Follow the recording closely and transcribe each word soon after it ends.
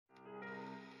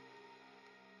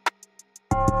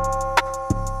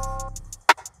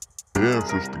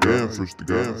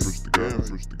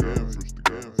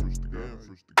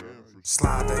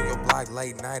Slide on your block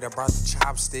late night, I brought the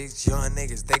chopsticks. Young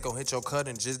niggas, they gon' hit your cut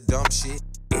and just dump shit.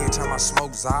 Every time I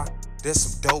smoke Zah, there's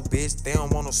some dope bitch. They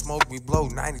don't want no smoke, we blow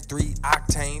 93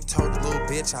 octane. Told the little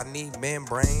bitch I need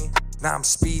membrane. Now I'm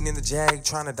speeding in the Jag,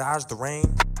 trying to dodge the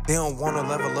rain. They don't wanna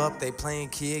level up, they playing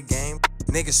kid game.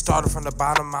 Niggas started from the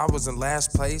bottom, I was in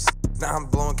last place. Now I'm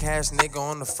blowing cash, nigga,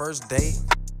 on the first date.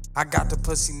 I got the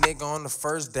pussy, nigga, on the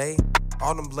first day.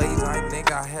 All them blades,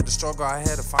 nigga, I had to struggle, I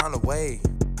had to find a way.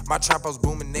 My trap was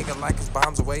booming, nigga, like it's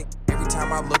bombs away. Every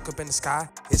time I look up in the sky,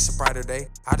 it's a brighter day.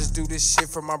 I just do this shit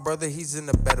for my brother, he's in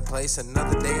a better place.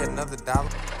 Another day, another dollar,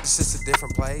 it's just a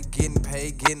different play. Getting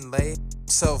paid, getting laid,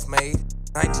 self-made.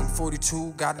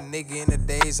 1942, got a nigga in the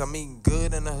days. I'm eating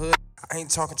good in the hood, I ain't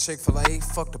talking Chick-fil-A.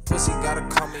 Fuck the pussy, gotta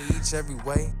come in each every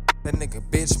way. That nigga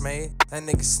bitch made, that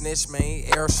nigga snitch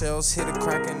made. Air shells hit a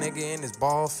cracker nigga in his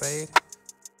ball fade.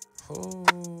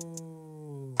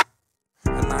 Ooh.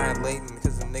 Annihilating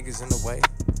cause the niggas in the way.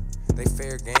 They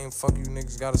fair game, fuck you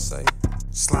niggas gotta say.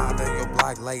 Slide on your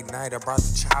block late night, I brought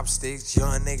the chopsticks.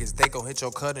 Young niggas, they gon' hit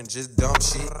your cut and just dump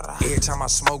shit. Every time I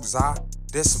smoke Zah,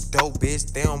 there's some dope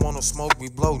bitch. They don't want no smoke, we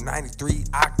blow 93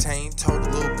 octane. Told the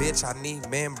little bitch I need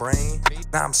membrane.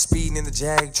 Now I'm speeding in the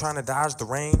Jag, trying to dodge the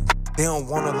rain. They don't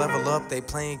wanna level up, they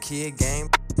playing kid game.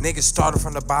 Niggas started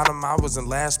from the bottom, I was in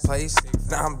last place.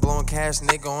 Now I'm blowing cash,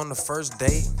 nigga, on the first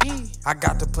date. I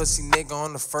got the pussy, nigga,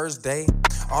 on the first day.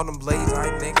 All them blades,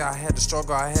 nigga, I had to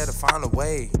struggle, I had to find a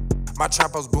way. My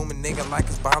trap was booming, nigga, like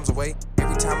it's bombs away.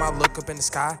 Every time I look up in the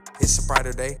sky, it's a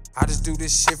brighter day. I just do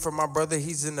this shit for my brother,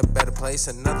 he's in a better place.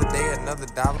 Another day, another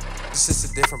dollar, it's just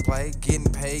a different play.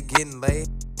 Getting paid, getting laid,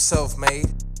 self-made.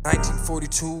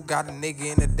 1942, got a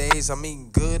nigga in the days. I'm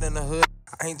eating good in the hood,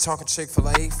 I ain't talking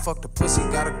Chick-fil-A. Fuck the pussy,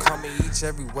 gotta come in each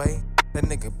every way. That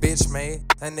nigga bitch made,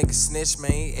 that nigga snitch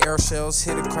made. Air shells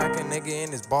hit a cracker nigga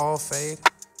in his ball fade.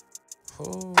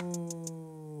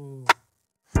 Ooh.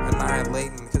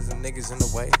 Annihilating cause the niggas in the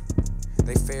way.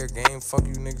 They fair game, fuck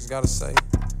you niggas gotta say.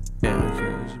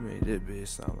 Yeah, you made that bitch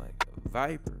sound like a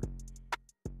viper.